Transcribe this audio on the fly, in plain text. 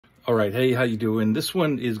All right, hey, how you doing? This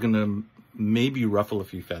one is gonna maybe ruffle a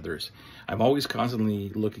few feathers. I'm always constantly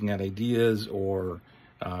looking at ideas or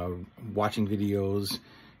watching videos,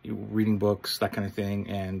 reading books, that kind of thing,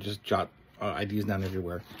 and just jot ideas down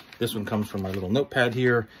everywhere. This one comes from my little notepad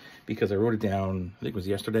here because I wrote it down, I think it was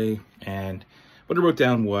yesterday, and what I wrote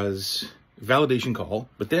down was validation call,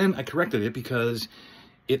 but then I corrected it because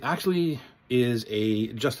it actually is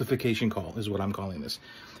a justification call, is what I'm calling this.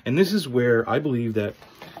 And this is where I believe that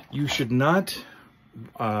you should not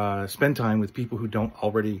spend time with people who don't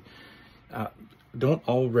already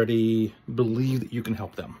believe that you can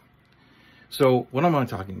help them. So what am I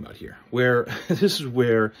talking about here? Where this is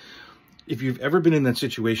where, if you've ever been in that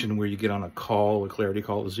situation where you get on a call, a clarity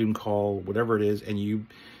call, a Zoom call, whatever it is, and you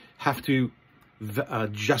have to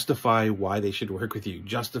justify why they should work with you,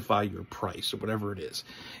 justify your price or whatever it is.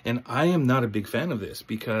 And I am not a big fan of this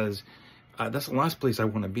because that's the last place I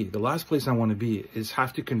want to be. The last place I want to be is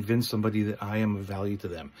have to convince somebody that I am of value to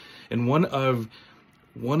them. And one of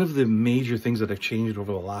the major things that I've changed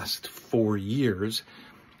over the last 4 years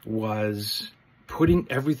was putting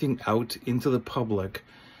everything out into the public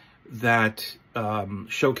that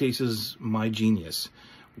showcases my genius,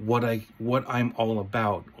 what I'm all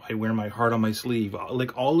about. I wear my heart on my sleeve.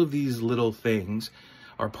 Like, all of these little things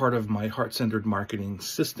are part of my heart-centered marketing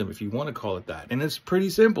system, if you want to call it that. And it's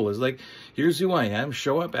pretty simple. It's like, here's who I am,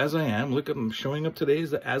 show up as I am. Look, I'm showing up today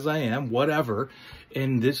as I am, whatever.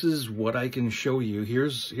 And this is what I can show you.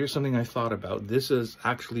 Here's something I thought about. This is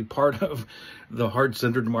actually part of the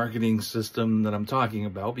heart-centered marketing system that I'm talking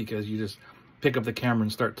about, because you just pick up the camera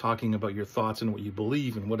and start talking about your thoughts and what you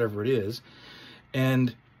believe and whatever it is.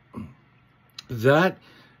 And that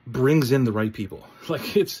brings in the right people.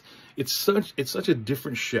 Like, it's such a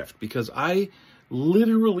different shift, because I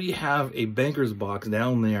literally have a banker's box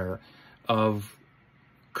down there of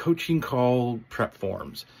coaching call prep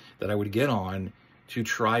forms that I would get on to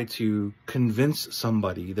try to convince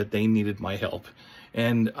somebody that they needed my help.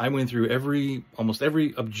 And I went through almost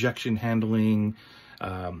every objection handling,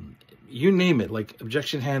 you name it, like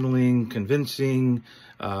objection handling, convincing,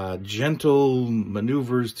 gentle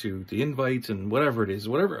maneuvers to the invites, and whatever it is,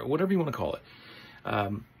 whatever you want to call it.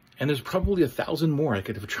 And there's probably 1,000 more I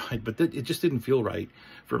could have tried, but it just didn't feel right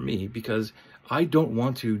for me, because I don't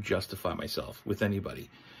want to justify myself with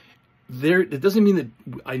anybody. It doesn't mean that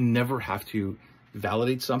I never have to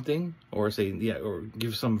validate something, or say, or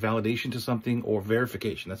give some validation to something, or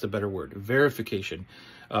verification. That's a better word. Verification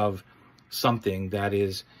of something that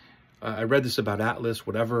is, I read this about Atlas,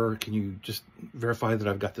 whatever. Can you just verify that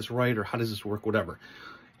I've got this right? Or how does this work? Whatever.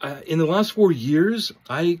 In the last 4 years,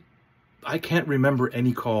 I can't remember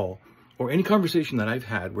any call or any conversation that I've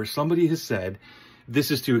had where somebody has said,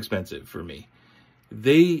 this is too expensive for me.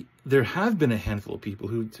 There have been a handful of people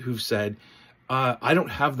who've said, I don't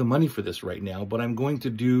have the money for this right now, but I'm going to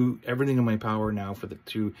do everything in my power now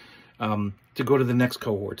to go to the next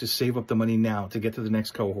cohort, to save up the money now to get to the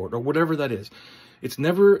next cohort, or whatever that is. It's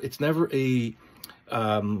never a,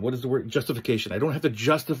 what is the word? Justification. I don't have to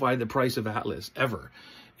justify the price of Atlas ever.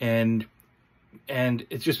 And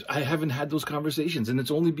it's just, I haven't had those conversations. And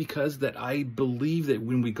it's only because that I believe that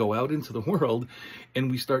when we go out into the world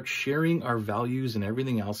and we start sharing our values and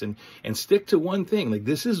everything else, and stick to one thing, like,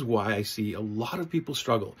 this is why I see a lot of people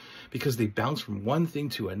struggle, because they bounce from one thing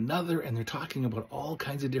to another and they're talking about all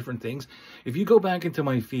kinds of different things. If you go back into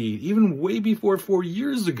my feed, even way before 4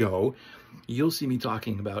 years ago, you'll see me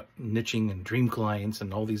talking about niching and dream clients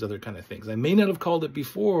and all these other kind of things. I may not have called it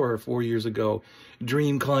before 4 years ago,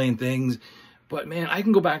 dream client things, but man, I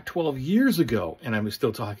can go back 12 years ago and I was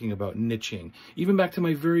still talking about niching. Even back to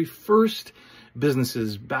my very first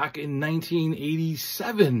businesses back in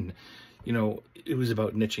 1987, it was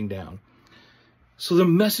about niching down. So the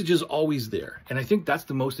message is always there. And I think that's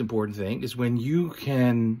the most important thing, is when you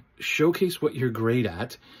can showcase what you're great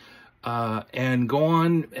at, and go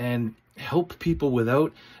on and help people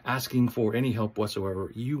without asking for any help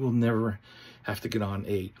whatsoever. You will never have to get on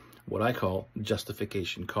what I call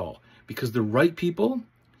justification call, because the right people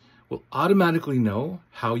will automatically know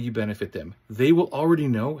how you benefit them. They will already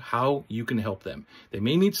know how you can help them. They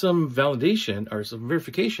may need some validation or some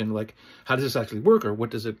verification, like, how does this actually work, or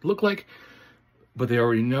what does it look like? But they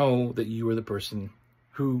already know that you are the person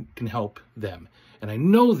who can help them. And I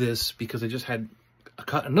know this because I just had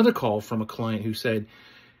another call from a client who said,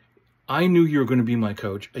 I knew you were going to be my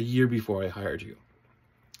coach a year before I hired you.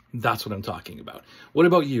 That's what I'm talking about. What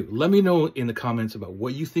about you? Let me know in the comments about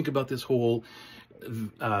what you think about this whole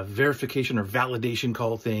verification or validation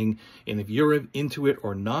call thing, and if you're into it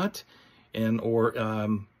or not, and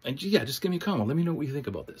yeah, just give me a comment. Let me know what you think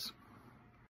about this.